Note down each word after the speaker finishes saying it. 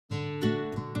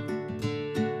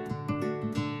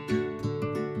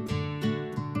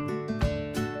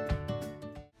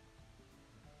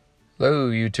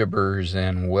Hello YouTubers,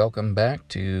 and welcome back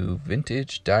to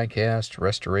Vintage Diecast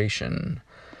Restoration.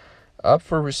 Up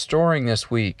for restoring this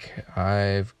week,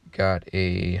 I've got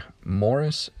a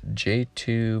Morris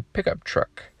J2 pickup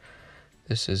truck.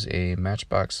 This is a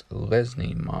Matchbox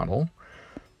Lesney model,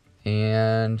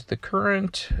 and the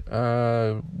current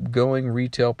going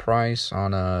retail price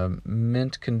on a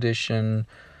mint condition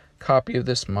copy of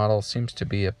this model seems to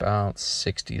be about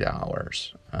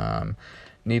 $60.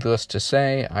 Needless to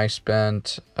say, I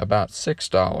spent about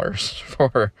 $6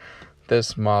 for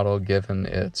this model given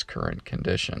its current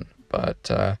condition.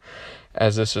 But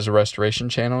as this is a restoration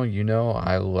channel, you know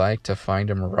I like to find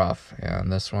them rough,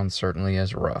 and this one certainly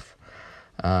is rough.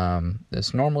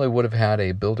 This normally would have had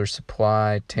a builder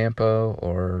supply tampo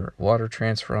or water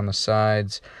transfer on the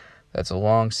sides. That's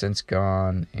long since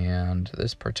gone, and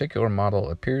this particular model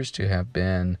appears to have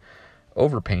been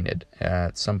overpainted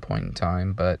at some point in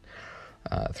time, but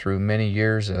through many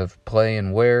years of play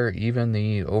and wear, even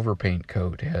the overpaint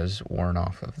coat has worn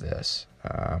off of this.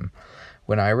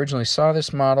 When I originally saw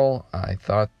this model, I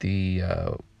thought the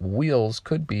wheels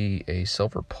could be a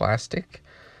silver plastic.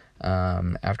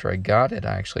 After I got it,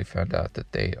 I actually found out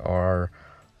that they are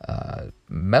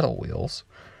metal wheels.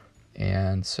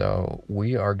 And so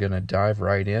we are going to dive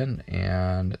right in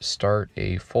and start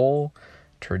a full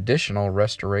traditional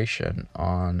restoration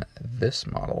on this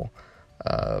model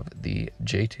of the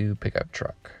J2 pickup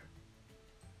truck.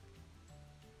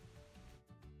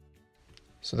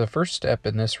 So the first step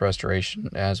in this restoration,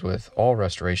 as with all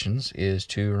restorations, is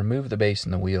to remove the base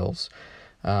and the wheels.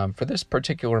 For this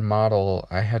particular model,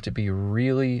 I had to be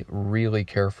really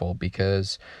careful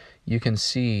because you can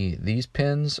see these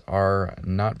pins are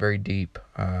not very deep.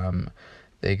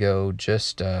 They go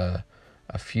just a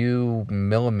few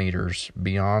millimeters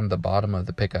beyond the bottom of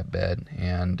the pickup bed,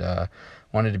 and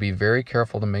wanted to be very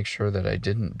careful to make sure that I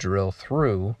didn't drill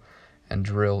through and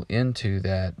drill into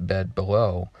that bed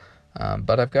below.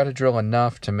 But I've got to drill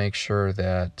enough to make sure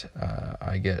that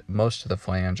I get most of the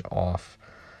flange off.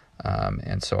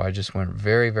 And so I just went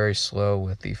very slow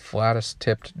with the flattest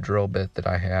tipped drill bit that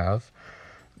I have.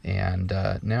 And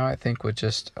now I think with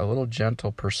just a little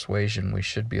gentle persuasion, we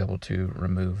should be able to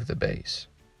remove the base.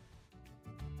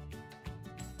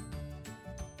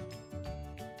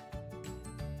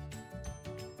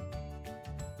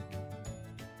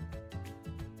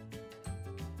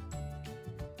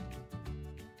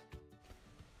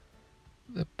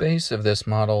 The base of this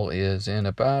model is in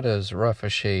about as rough a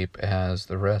shape as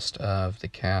the rest of the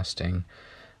casting.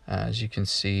 As you can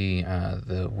see,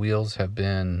 the wheels have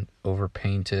been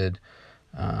overpainted.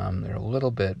 They're a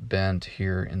little bit bent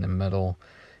here in the middle,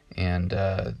 and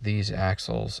these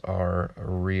axles are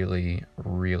really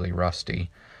rusty.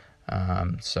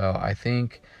 So I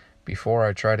think before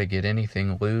I try to get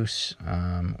anything loose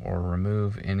or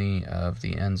remove any of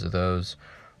the ends of those,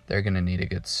 they're going to need a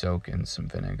good soak in some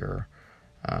vinegar.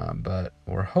 But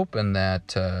we're hoping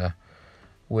that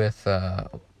with a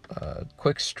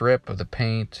quick strip of the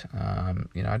paint,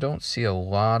 I don't see a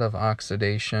lot of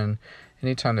oxidation.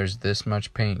 Anytime there's this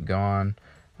much paint gone,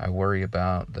 I worry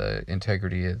about the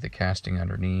integrity of the casting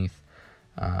underneath.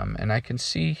 And I can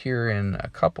see here in a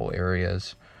couple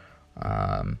areas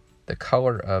the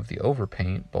color of the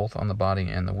overpaint, both on the body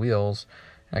and the wheels.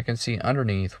 And I can see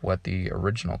underneath what the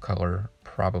original color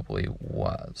probably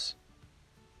was.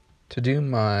 To do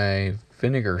my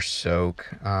vinegar soak,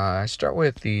 I start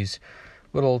with these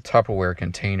little Tupperware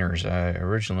containers. I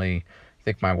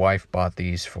think my wife bought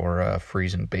these for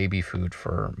freezing baby food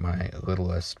for my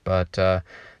littlest, but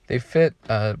they fit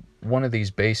one of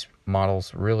these base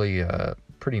models really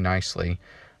pretty nicely.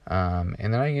 And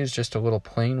then I use just a little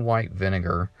plain white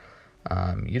vinegar.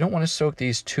 You don't want to soak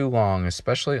these too long,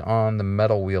 especially on the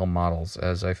metal wheel models,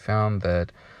 as I found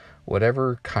that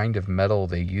whatever kind of metal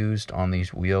they used on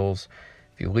these wheels,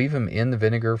 if you leave them in the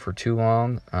vinegar for too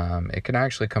long, it can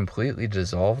actually completely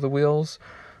dissolve the wheels,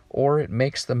 or it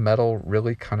makes the metal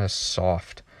really kind of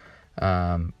soft.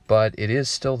 But it is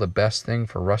still the best thing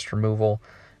for rust removal,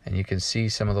 and you can see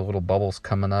some of the little bubbles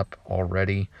coming up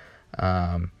already.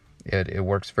 It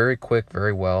works very quick,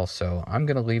 very well, so I'm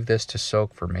going to leave this to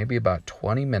soak for maybe about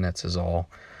 20 minutes is all.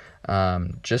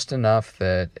 Just enough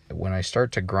that when I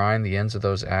start to grind the ends of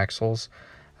those axles,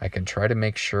 I can try to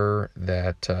make sure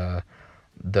that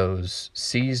those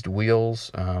seized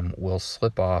wheels will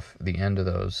slip off the end of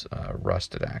those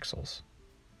rusted axles.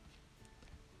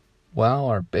 While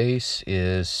our base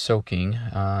is soaking,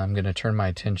 I'm going to turn my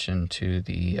attention to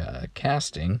the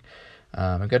casting.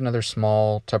 I've got another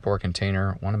small Tupperware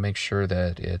container. I want to make sure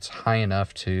that it's high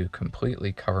enough to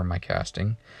completely cover my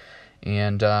casting.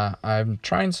 And I'm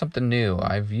trying something new.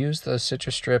 I've used the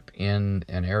citrus strip in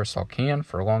an aerosol can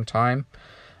for a long time,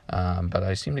 but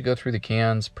I seem to go through the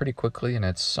cans pretty quickly, and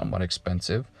it's somewhat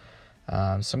expensive. So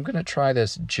I'm going to try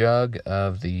this jug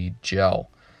of the gel,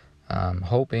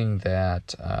 hoping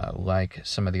that, like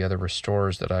some of the other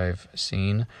restorers that I've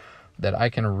seen, that I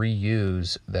can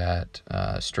reuse that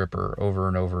stripper over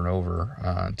and over and over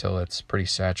until it's pretty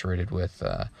saturated with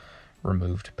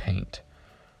removed paint.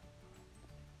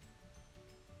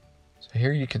 So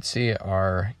here you can see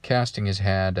our casting has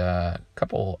had a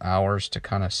couple hours to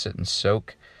kind of sit and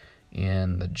soak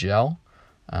in the gel.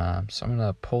 So I'm going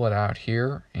to pull it out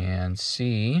here and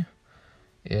see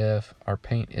if our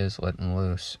paint is letting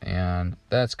loose, and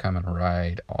that's coming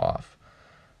right off.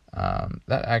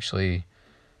 That actually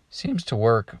seems to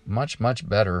work much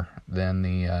better than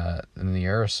the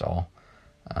aerosol.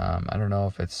 I don't know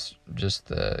if it's just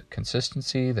the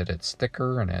consistency, that it's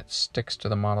thicker and it sticks to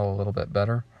the model a little bit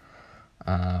better,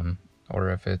 or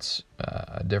if it's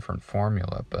a different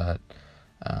formula, but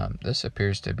this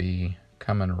appears to be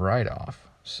coming right off.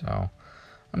 So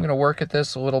I'm going to work at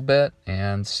this a little bit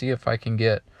and see if I can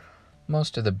get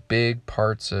most of the big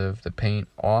parts of the paint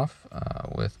off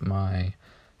with my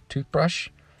toothbrush.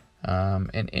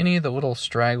 And any of the little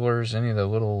stragglers, any of the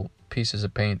little pieces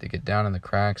of paint that get down in the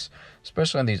cracks,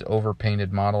 especially on these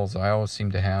over-painted models, I always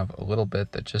seem to have a little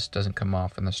bit that just doesn't come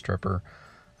off in the stripper.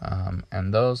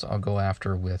 And those I'll go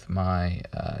after with my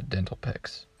dental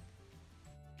picks.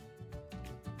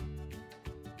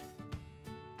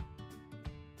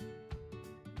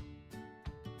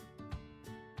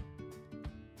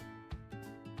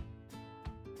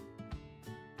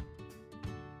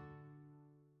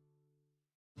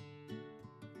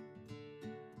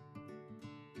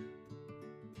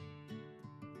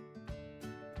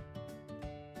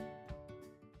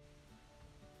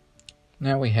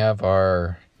 Now we have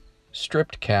our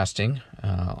stripped casting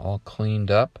all cleaned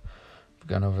up. I've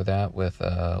gone over that with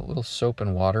a little soap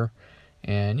and water,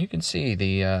 and you can see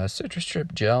the citrus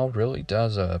strip gel really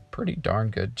does a pretty darn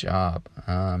good job.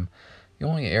 The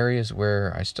only areas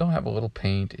where I still have a little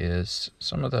paint is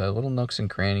some of the little nooks and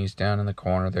crannies down in the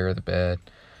corner there of the bed,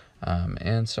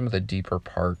 and some of the deeper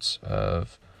parts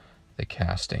of the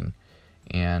casting.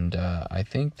 And I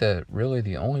think that really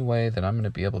the only way that I'm going to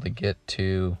be able to get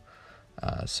to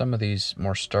some of these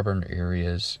more stubborn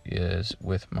areas is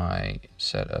with my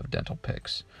set of dental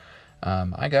picks.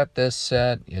 I got this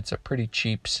set. It's a pretty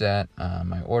cheap set.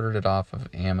 I ordered it off of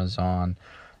Amazon.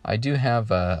 I do have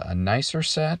a nicer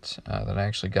set that I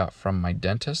actually got from my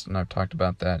dentist, and I've talked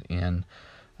about that in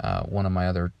one of my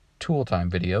other tool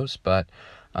time videos. But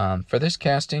for this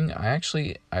casting,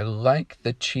 I like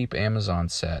the cheap Amazon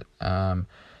set.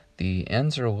 The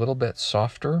ends are a little bit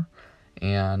softer,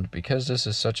 and because this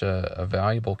is such a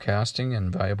valuable casting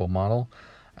and valuable model,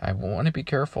 I want to be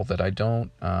careful that I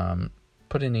don't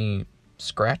put any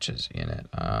scratches in it.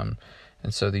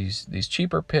 And so these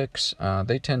cheaper picks,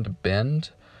 they tend to bend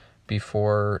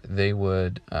before they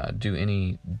would do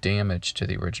any damage to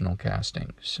the original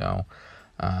casting. So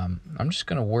I'm just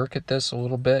going to work at this a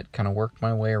little bit, kind of work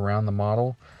my way around the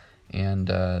model, and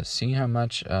see how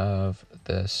much of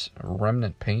this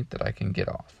remnant paint that I can get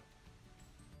off.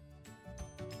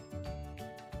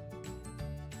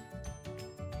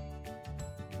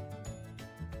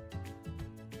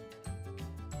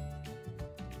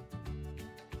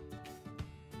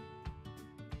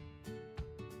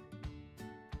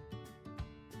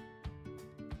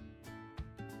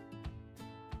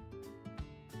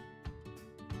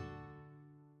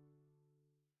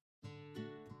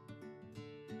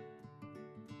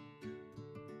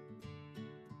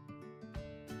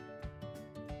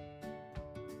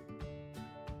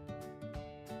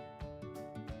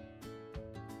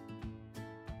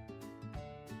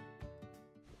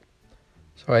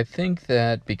 So I think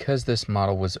that because this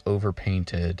model was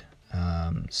overpainted,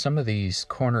 some of these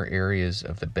corner areas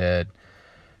of the bed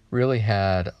really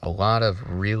had a lot of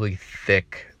really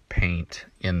thick paint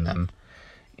in them.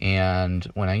 And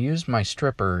when I used my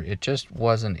stripper, it just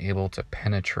wasn't able to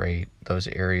penetrate those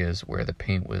areas where the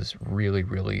paint was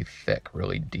really thick,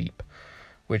 really deep,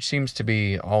 which seems to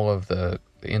be all of the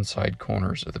inside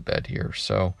corners of the bed here.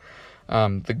 So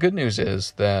the good news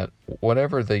is that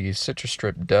whatever the citrus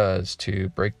strip does to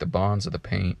break the bonds of the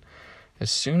paint, as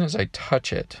soon as I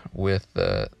touch it with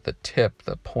the tip,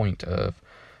 the point of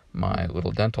my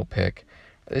little dental pick,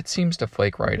 it seems to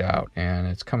flake right out, and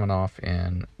it's coming off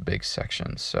in big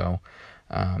sections. So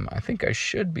I think I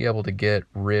should be able to get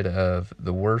rid of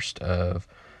the worst of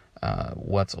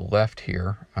what's left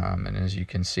here. And as you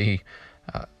can see,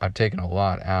 I've taken a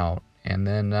lot out. And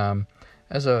then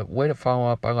As a way to follow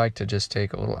up, I like to just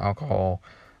take a little alcohol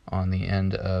on the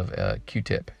end of a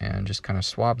Q-tip and just kind of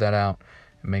swab that out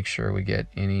and make sure we get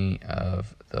any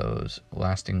of those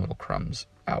lasting little crumbs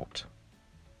out.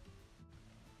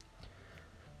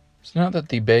 So now that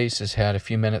the base has had a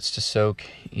few minutes to soak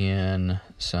in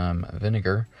some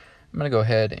vinegar, I'm going to go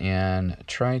ahead and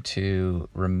try to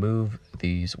remove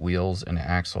these wheels and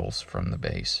axles from the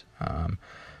base. I'm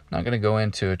not going to go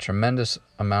into a tremendous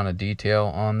amount of detail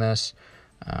on this.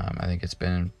 I think it's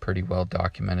been pretty well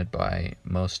documented by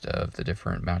most of the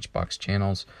different Matchbox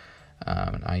channels.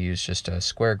 And I use just a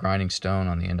square grinding stone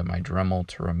on the end of my Dremel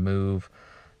to remove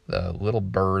the little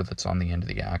burr that's on the end of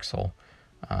the axle.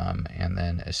 And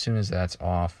then as soon as that's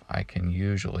off, I can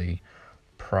usually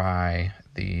pry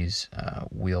these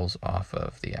wheels off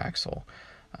of the axle.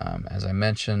 As I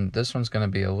mentioned, this one's going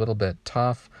to be a little bit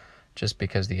tough just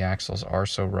because the axles are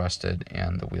so rusted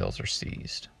and the wheels are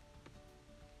seized.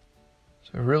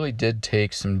 So it really did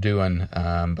take some doing,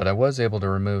 but I was able to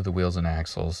remove the wheels and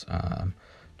axles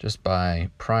just by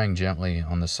prying gently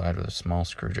on the side with a small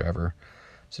screwdriver.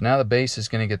 So now the base is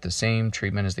going to get the same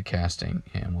treatment as the casting,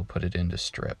 and we'll put it into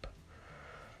strip.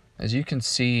 As you can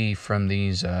see from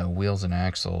these wheels and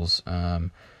axles,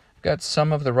 got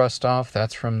some of the rust off.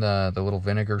 That's from the little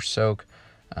vinegar soak,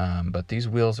 but these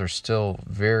wheels are still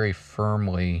very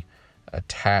firmly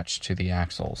attached to the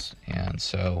axles. And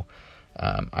so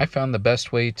I found the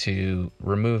best way to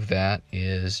remove that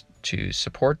is to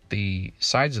support the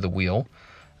sides of the wheel.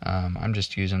 I'm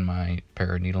just using my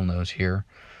pair of needle nose here.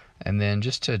 And then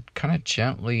just to kind of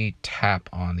gently tap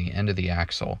on the end of the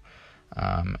axle.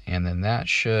 And then that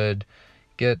should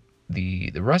get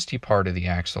the rusty part of the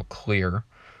axle clear.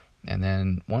 And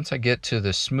then once I get to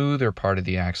the smoother part of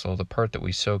the axle, the part that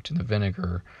we soaked in the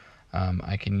vinegar,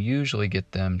 I can usually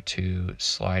get them to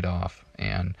slide off.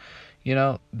 And, you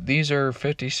know, these are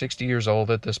 50, 60 years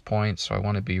old at this point, so I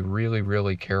want to be really,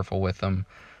 really careful with them.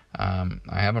 I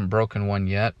haven't broken one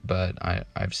yet, but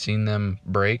I've seen them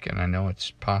break, and I know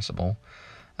it's possible.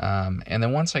 And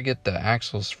then once I get the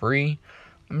axles free,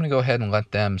 I'm going to go ahead and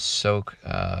let them soak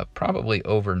probably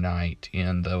overnight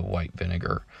in the white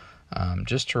vinegar,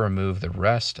 just to remove the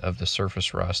rest of the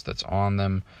surface rust that's on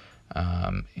them.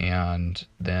 And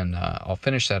then I'll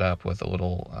finish that up with a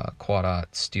little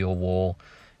quad-aught steel wool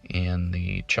in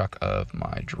the chuck of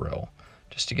my drill,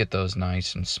 just to get those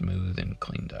nice and smooth and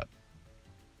cleaned up.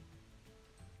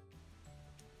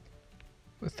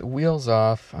 With the wheels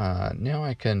off, now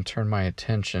I can turn my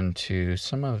attention to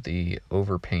some of the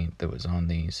overpaint that was on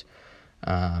these.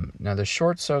 Now the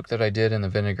short soak that I did in the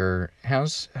vinegar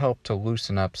has helped to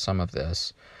loosen up some of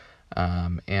this,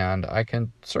 and I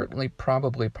can certainly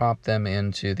probably pop them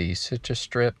into the citrus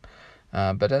strip,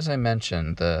 but as I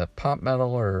mentioned, the pop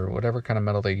metal or whatever kind of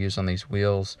metal they use on these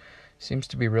wheels seems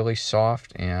to be really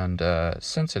soft and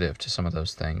sensitive to some of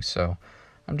those things, so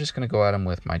I'm just going to go at them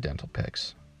with my dental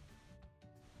picks.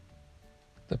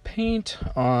 The paint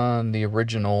on the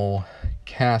original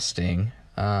casting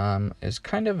is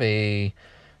kind of a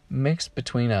mix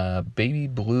between a baby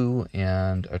blue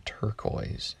and a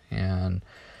turquoise. And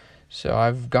so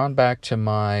I've gone back to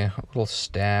my little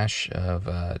stash of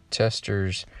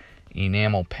Testors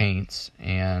enamel paints,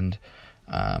 and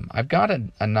I've got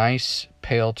a nice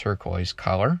pale turquoise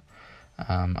color.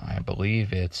 I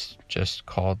believe it's just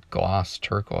called gloss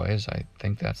turquoise. I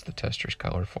think that's the Testors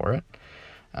color for it.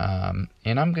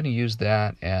 And I'm going to use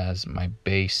that as my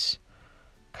base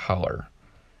color.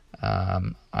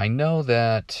 I know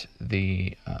that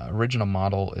the original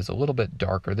model is a little bit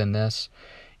darker than this,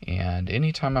 and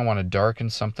anytime I want to darken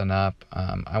something up,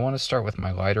 I want to start with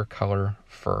my lighter color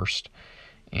first,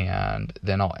 and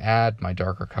then I'll add my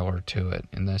darker color to it.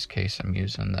 In this case, I'm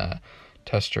using the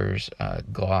Testors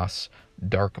Gloss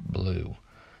Dark Blue.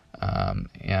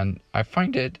 And I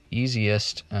find it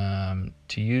easiest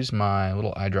to use my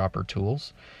little eyedropper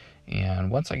tools, and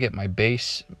once I get my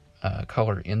base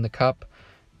color in the cup,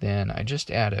 then I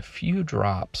just add a few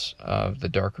drops of the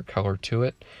darker color to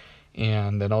it,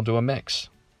 and then I'll do a mix.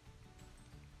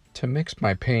 To mix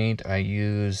my paint, I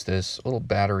use this little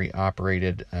battery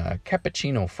operated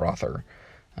cappuccino frother.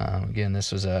 Again,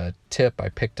 this was a tip I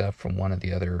picked up from one of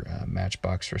the other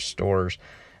Matchbox stores,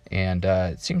 and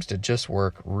it seems to just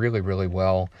work really, really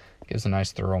well. Gives a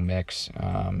nice thorough mix,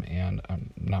 and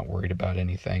I'm not worried about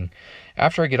anything.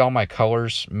 After I get all my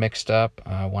colors mixed up,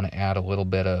 I want to add a little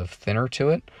bit of thinner to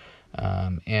it,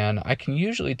 and I can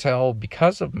usually tell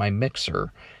because of my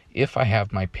mixer if I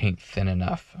have my paint thin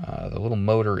enough. The little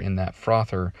motor in that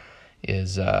frother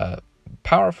is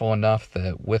powerful enough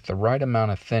that with the right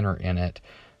amount of thinner in it,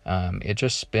 it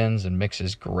just spins and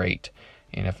mixes great.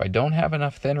 And if I don't have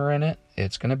enough thinner in it,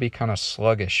 it's going to be kind of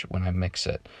sluggish when I mix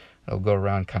it. It'll go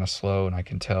around kind of slow, and I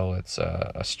can tell it's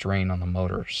a strain on the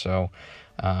motor. So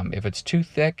if it's too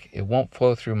thick, it won't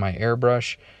flow through my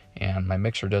airbrush, and my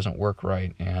mixer doesn't work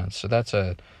right. And so that's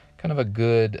a kind of a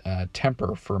good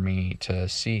temper for me to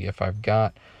see if I've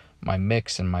got my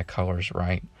mix and my colors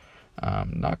right.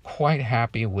 Not quite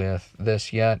happy with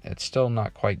this yet. It's still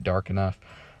not quite dark enough.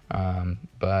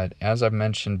 But as I've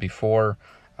mentioned before,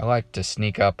 I like to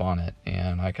sneak up on it,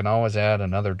 and I can always add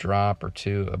another drop or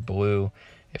two of blue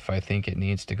if I think it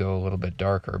needs to go a little bit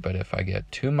darker. But if I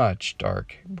get too much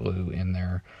dark blue in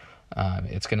there,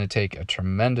 it's going to take a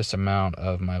tremendous amount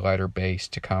of my lighter base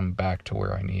to come back to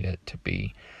where I need it to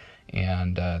be.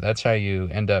 And that's how you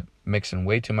end up mixing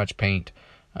way too much paint.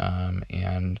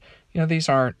 And these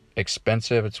aren't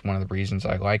expensive. It's one of the reasons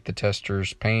I like the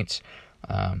Testors paints.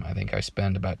 I think I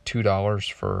spend about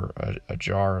 $2 for a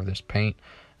jar of this paint.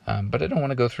 But I don't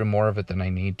want to go through more of it than I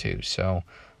need to. So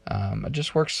I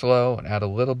just work slow and add a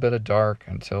little bit of dark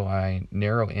until I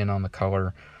narrow in on the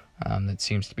color that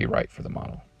seems to be right for the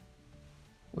model.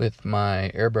 With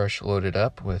my airbrush loaded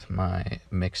up with my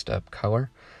mixed up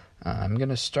color, I'm going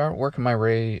to start working my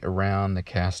way around the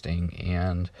casting.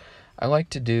 And I like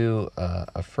to do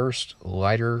a first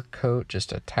lighter coat,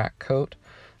 just a tack coat.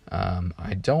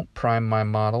 I don't prime my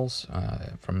models.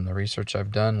 From the research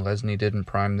I've done, Lesney didn't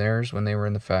prime theirs when they were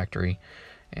in the factory,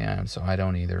 and so I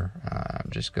don't either.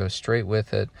 Just go straight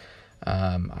with it.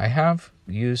 I have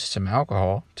used some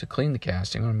alcohol to clean the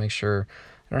casting. I want to make sure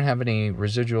I don't have any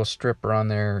residual stripper on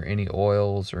there, any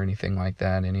oils or anything like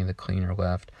that, any of the cleaner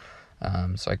left.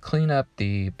 So I clean up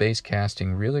the base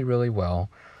casting really, really well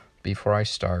before I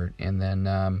start, and then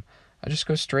I just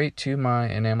go straight to my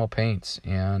enamel paints.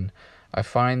 And I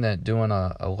find that doing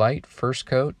a light first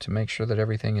coat to make sure that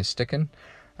everything is sticking,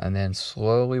 and then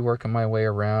slowly working my way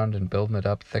around and building it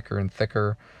up thicker and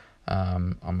thicker.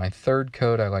 On my third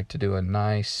coat, I like to do a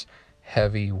nice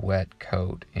heavy wet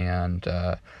coat, and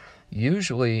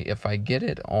usually if I get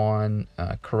it on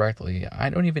correctly, I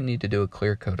don't even need to do a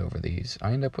clear coat over these.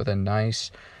 I end up with a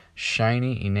nice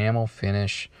shiny enamel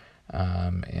finish,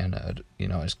 and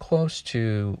as close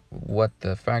to what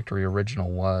the factory original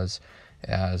was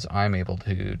as I'm able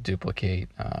to duplicate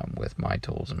with my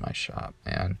tools in my shop.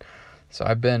 And so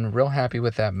I've been real happy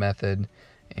with that method,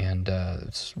 and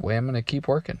it's the way I'm going to keep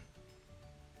working.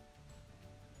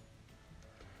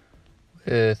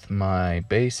 With my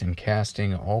base and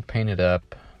casting all painted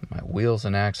up, my wheels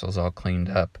and axles all cleaned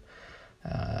up,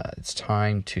 it's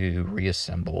time to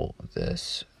reassemble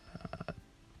this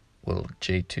little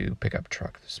J2 pickup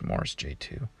truck, this Morris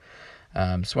J2.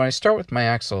 So when I start with my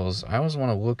axles, I always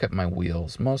want to look at my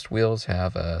wheels. Most wheels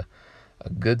have a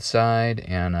good side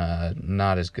and a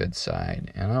not as good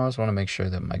side, and I always want to make sure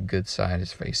that my good side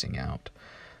is facing out.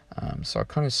 So I'll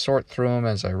kind of sort through them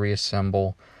as I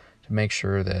reassemble to make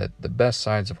sure that the best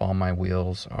sides of all my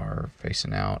wheels are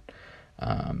facing out,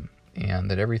 and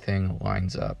that everything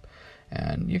lines up.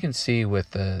 And you can see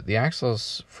with the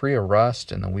axles free of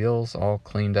rust and the wheels all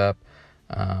cleaned up,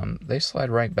 they slide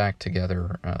right back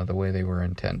together the way they were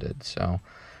intended. So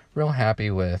real happy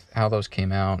with how those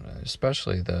came out,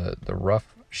 especially the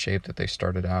rough shape that they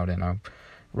started out in. I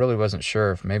really wasn't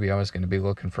sure if maybe I was going to be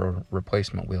looking for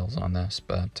replacement wheels on this,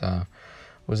 but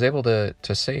was able to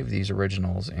save these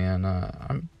originals, and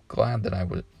I'm glad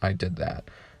that I did that.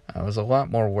 It was a lot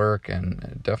more work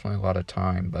and definitely a lot of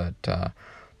time, but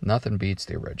nothing beats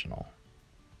the original.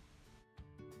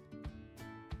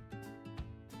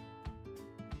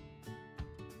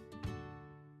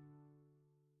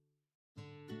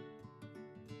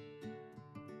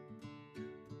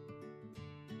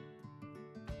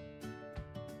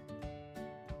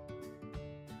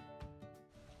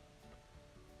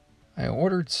 I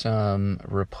ordered some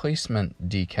replacement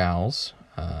decals,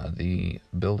 the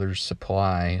Builder's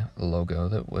Supply logo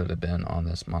that would have been on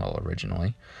this model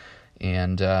originally.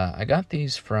 And I got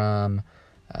these from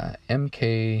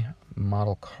MK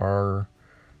Model Car,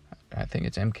 I think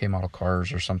it's MK Model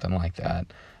Cars or something like that.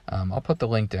 I'll put the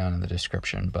link down in the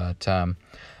description, but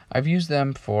I've used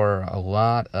them for a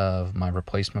lot of my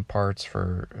replacement parts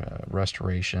for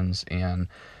restorations, and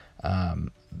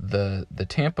the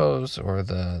tampos or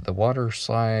the water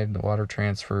slide, the water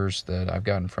transfers that I've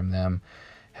gotten from them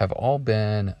have all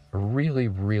been really,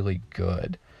 really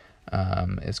good.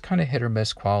 It's kind of hit or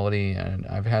miss quality, and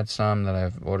I've had some that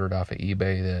I've ordered off of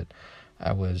eBay that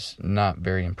I was not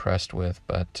very impressed with,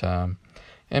 but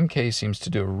MK seems to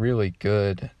do a really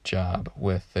good job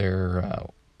with their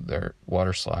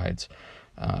water slides,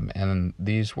 and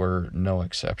these were no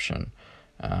exception.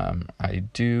 I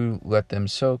do let them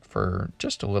soak for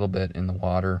just a little bit in the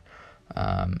water,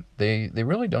 They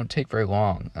really don't take very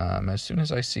long. As soon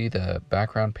as I see the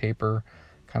background paper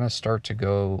kind of start to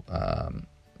go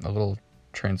a little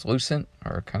translucent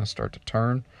or kind of start to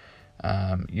turn,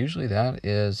 usually that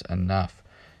is enough.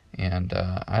 And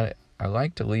I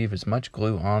like to leave as much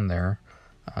glue on there,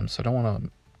 so I don't want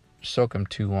to soak them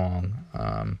too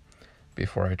long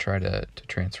before I try to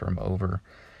transfer them over.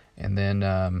 And then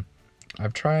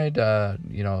I've tried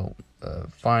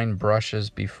fine brushes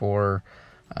before.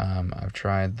 I've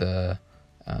tried the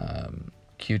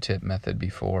Q-tip method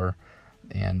before,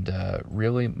 and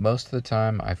really most of the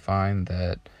time I find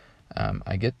that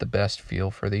I get the best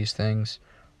feel for these things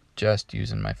just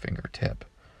using my fingertip.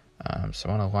 So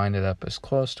I want to line it up as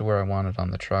close to where I want it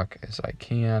on the truck as I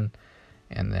can,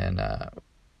 and then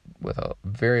with a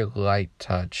very light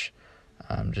touch,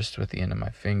 just with the end of my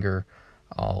finger,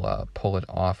 I'll pull it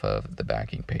off of the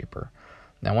backing paper.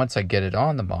 Now once I get it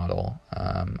on the model,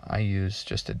 I use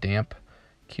just a damp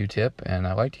Q-tip, and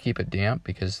I like to keep it damp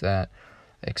because that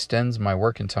extends my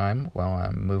working time while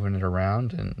I'm moving it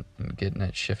around and getting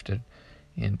it shifted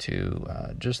into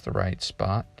just the right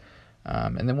spot.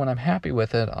 And then when I'm happy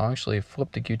with it, I'll actually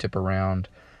flip the Q-tip around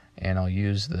and I'll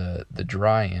use the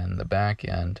dry end, the back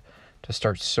end, to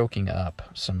start soaking up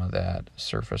some of that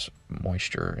surface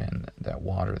moisture and that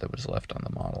water that was left on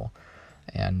the model.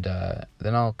 And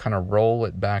then I'll kind of roll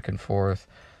it back and forth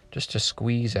just to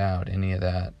squeeze out any of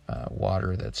that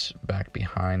water that's back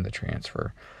behind the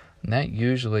transfer. And that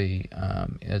usually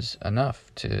is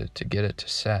enough to get it to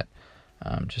set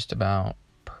just about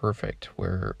perfect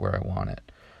where I want it.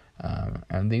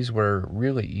 And these were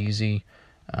really easy.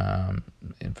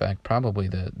 In fact, probably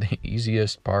the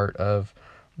easiest part of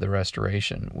the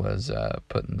restoration was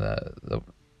putting the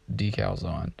decals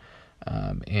on.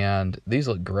 And these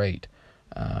look great.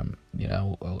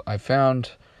 I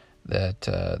found that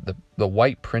the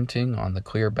white printing on the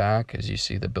clear back, as you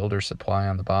see the builder supply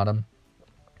on the bottom,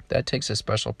 that takes a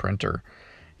special printer.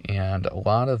 And a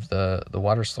lot of the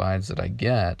water slides that I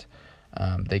get,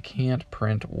 they can't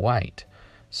print white.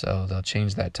 So they'll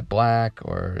change that to black,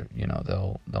 or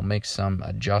they'll make some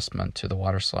adjustment to the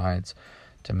water slides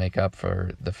to make up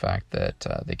for the fact that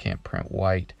they can't print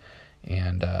white.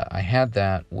 And I had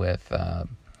that with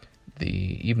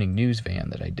the evening news van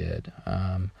that I did.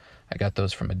 I got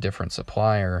those from a different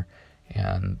supplier,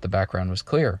 and the background was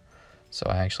clear. So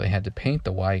I actually had to paint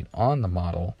the white on the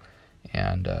model.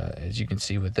 And as you can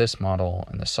see with this model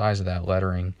and the size of that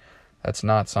lettering, that's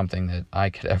not something that I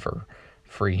could ever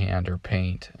freehand or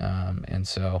paint. And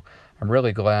so I'm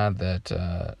really glad that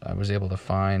I was able to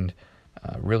find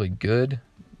really good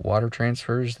water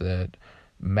transfers that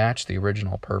match the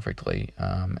original perfectly,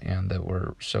 and that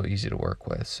were so easy to work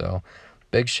with. So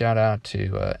big shout out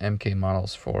to MK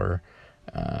Models for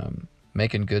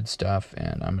making good stuff,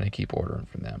 and I'm going to keep ordering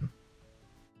from them.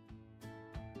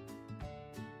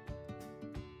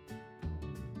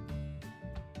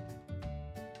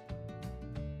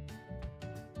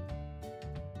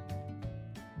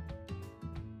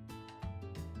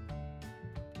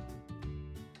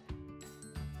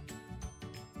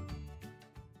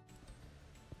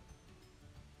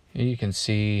 Here you can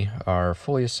see our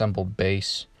fully assembled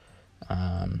base.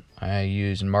 I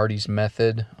use Marty's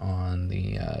method on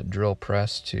the drill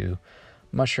press to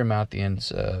mushroom out the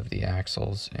ends of the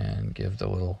axles and give the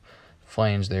little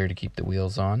flange there to keep the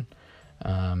wheels on.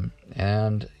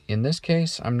 And in this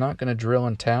case, I'm not going to drill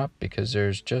and tap because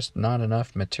there's just not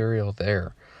enough material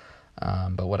there.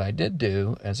 But what I did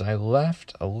do is I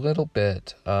left a little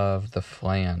bit of the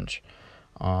flange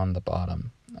on the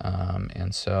bottom.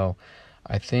 And so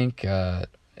I think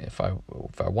if I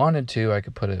wanted to, I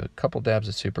could put a couple dabs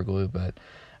of super glue, but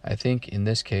I think in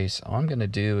this case, all I'm going to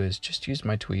do is just use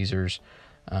my tweezers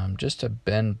just to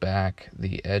bend back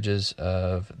the edges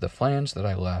of the flange that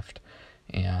I left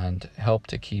and help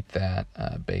to keep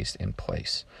that base in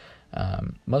place.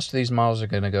 Most of these models are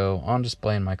going to go on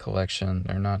display in my collection.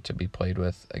 They're not to be played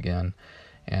with again,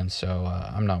 and so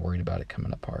I'm not worried about it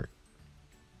coming apart.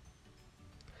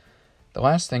 The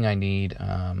last thing I need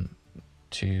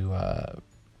to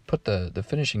put the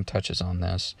finishing touches on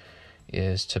this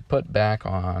is to put back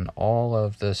on all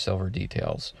of the silver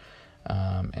details.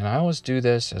 And I always do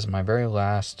this as my very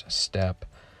last step,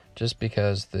 just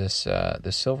because this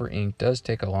the silver ink does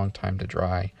take a long time to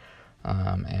dry.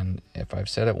 And if I've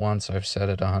said it once, I've said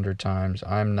it 100 times.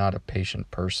 I'm not a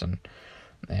patient person.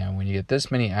 And when you get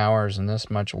this many hours and this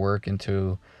much work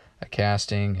into a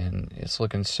casting and it's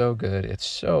looking so good, it's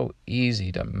so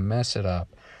easy to mess it up.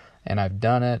 And I've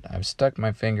done it. I've stuck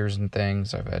my fingers in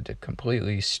things. I've had to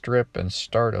completely strip and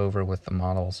start over with the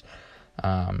models.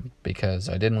 because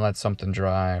I didn't let something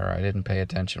dry, or I didn't pay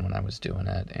attention when I was doing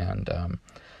it, and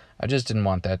I just didn't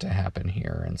want that to happen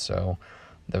here. And so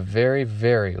the very,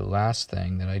 very last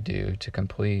thing that I do to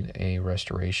complete a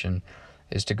restoration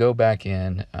is to go back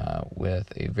in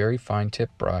with a very fine tip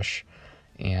brush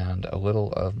and a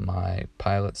little of my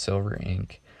Pilot Silver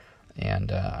ink.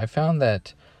 And I found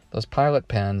that those Pilot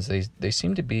pens, they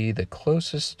seem to be the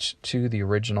closest to the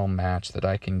original match that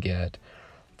I can get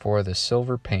for the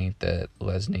silver paint that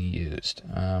Lesney used.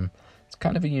 It's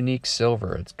kind of a unique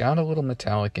silver. It's got a little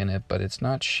metallic in it, but it's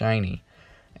not shiny.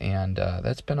 And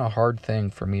that's been a hard thing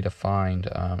for me to find,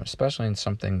 especially in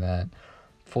something that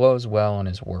flows well and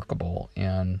is workable.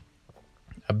 And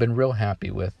I've been real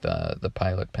happy with the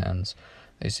Pilot pens.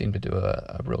 They seem to do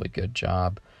a really good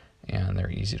job, and they're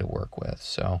easy to work with.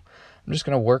 So I'm just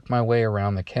going to work my way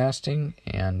around the casting,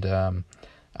 and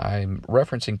I'm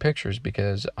referencing pictures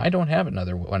because I don't have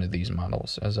another one of these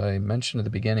models. As I mentioned at the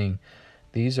beginning,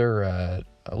 these are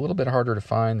a little bit harder to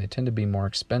find. They tend to be more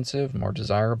expensive, more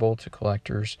desirable to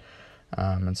collectors,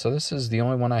 and so this is the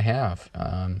only one I have.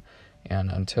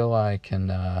 And until I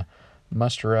can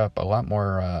muster up a lot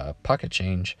more pocket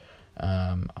change,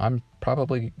 I'm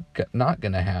probably not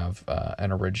going to have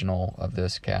an original of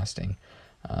this casting.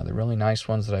 The really nice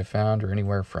ones that I found are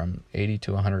anywhere from $80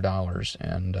 to $100,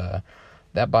 and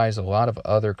that buys a lot of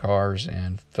other cars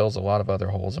and fills a lot of other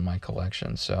holes in my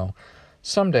collection. So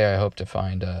someday I hope to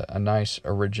find a nice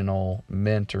original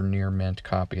mint or near mint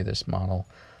copy of this model.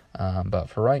 But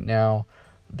for right now,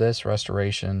 this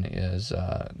restoration is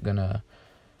going to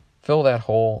fill that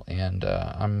hole, and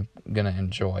I'm going to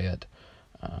enjoy it.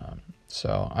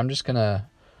 So I'm just going to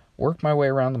work my way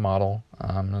around the model.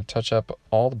 I'm going to touch up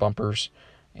all the bumpers,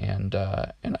 and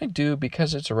I do,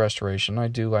 because it's a restoration, I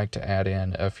do like to add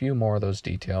in a few more of those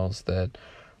details that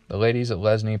the ladies at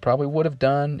Lesney probably would have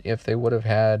done if they would have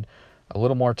had a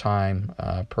little more time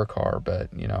per car. But,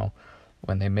 you know,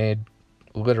 when they made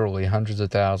literally hundreds of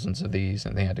thousands of these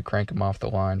and they had to crank them off the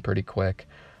line pretty quick,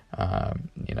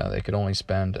 you know, they could only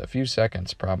spend a few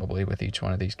seconds probably with each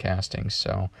one of these castings.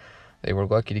 So they were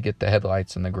lucky to get the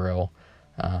headlights and the grill.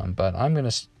 But I'm going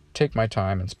to take my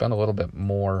time and spend a little bit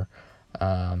more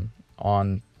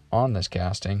on this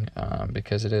casting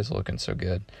because it is looking so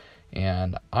good.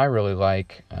 And I really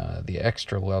like the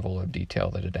extra level of detail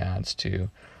that it adds to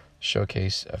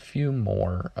showcase a few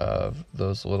more of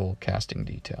those little casting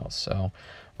details. So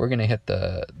we're going to hit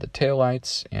the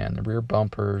taillights and the rear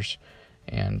bumpers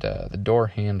and the door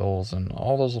handles and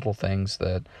all those little things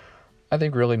that I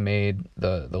think really made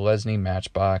the Lesney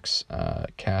Matchbox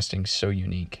casting so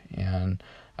unique. And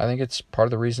I think it's part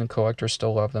of the reason collectors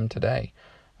still love them today.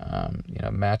 You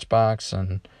know, Matchbox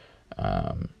and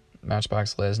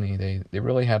Matchbox Lesney, they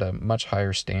really had a much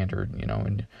higher standard. You know,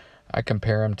 and I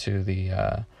compare them to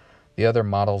the other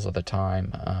models of the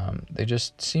time. They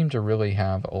just seem to really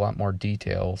have a lot more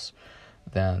details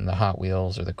than the Hot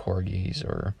Wheels or the Corgis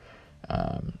or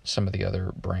some of the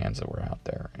other brands that were out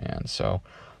there. And so,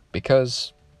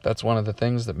 because that's one of the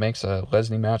things that makes a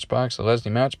Lesney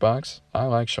Matchbox, I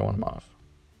like showing them off.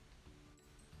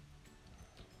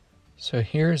 So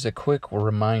here's a quick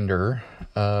reminder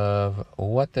of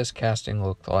what this casting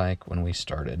looked like when we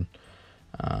started.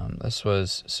 This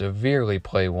was severely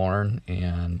play-worn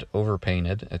and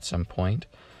overpainted at some point.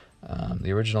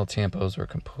 The original tampos were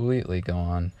completely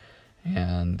gone,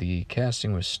 and the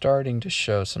casting was starting to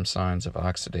show some signs of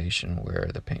oxidation where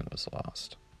the paint was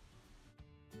lost.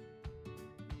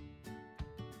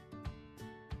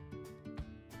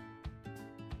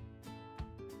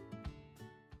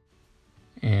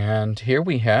 And here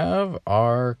we have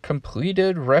our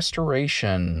completed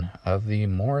restoration of the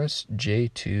Morris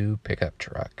J2 pickup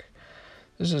truck.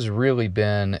 This has really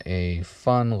been a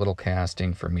fun little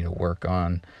casting for me to work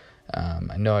on.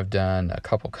 I know I've done a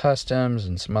couple customs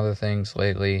and some other things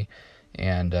lately,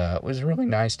 and it was really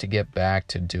nice to get back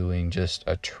to doing just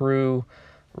a true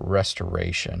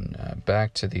restoration,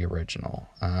 back to the original.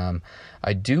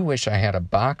 I do wish I had a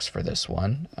box for this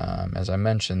one. As I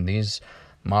mentioned, these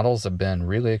models have been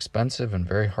really expensive and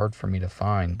very hard for me to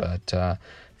find, but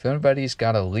if anybody's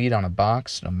got a lead on a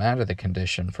box, no matter the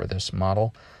condition for this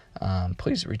model,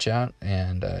 please reach out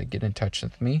and get in touch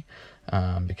with me,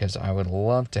 because I would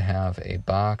love to have a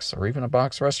box or even a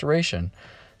box restoration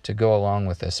to go along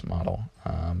with this model.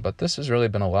 But this has really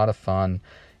been a lot of fun,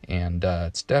 and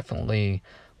it's definitely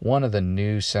one of the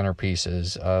new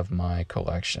centerpieces of my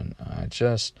collection. I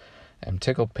just am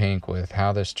tickled pink with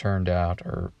how this turned out,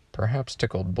 or perhaps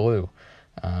tickled blue.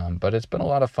 But it's been a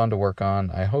lot of fun to work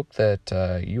on. I hope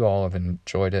that you all have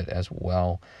enjoyed it as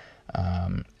well.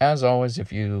 As always,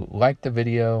 if you like the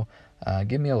video,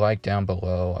 give me a like down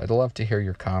below. I'd love to hear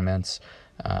your comments.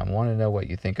 Want to know what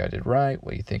you think I did right,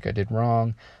 what you think I did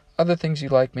wrong, other things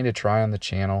you'd like me to try on the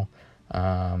channel,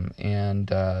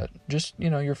 and just,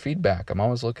 your feedback. I'm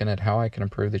always looking at how I can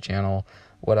improve the channel,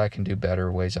 what I can do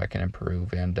better, ways I can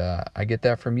improve, and I get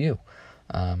that from you.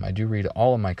 I do read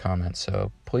all of my comments,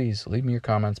 so please leave me your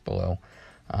comments below.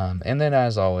 And then,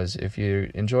 as always, if you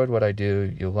enjoyed what I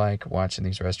do, you like watching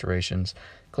these restorations,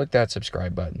 click that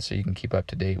subscribe button so you can keep up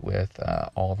to date with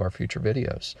all of our future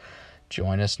videos.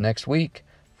 Join us next week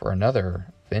for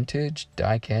another vintage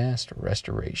diecast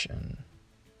restoration.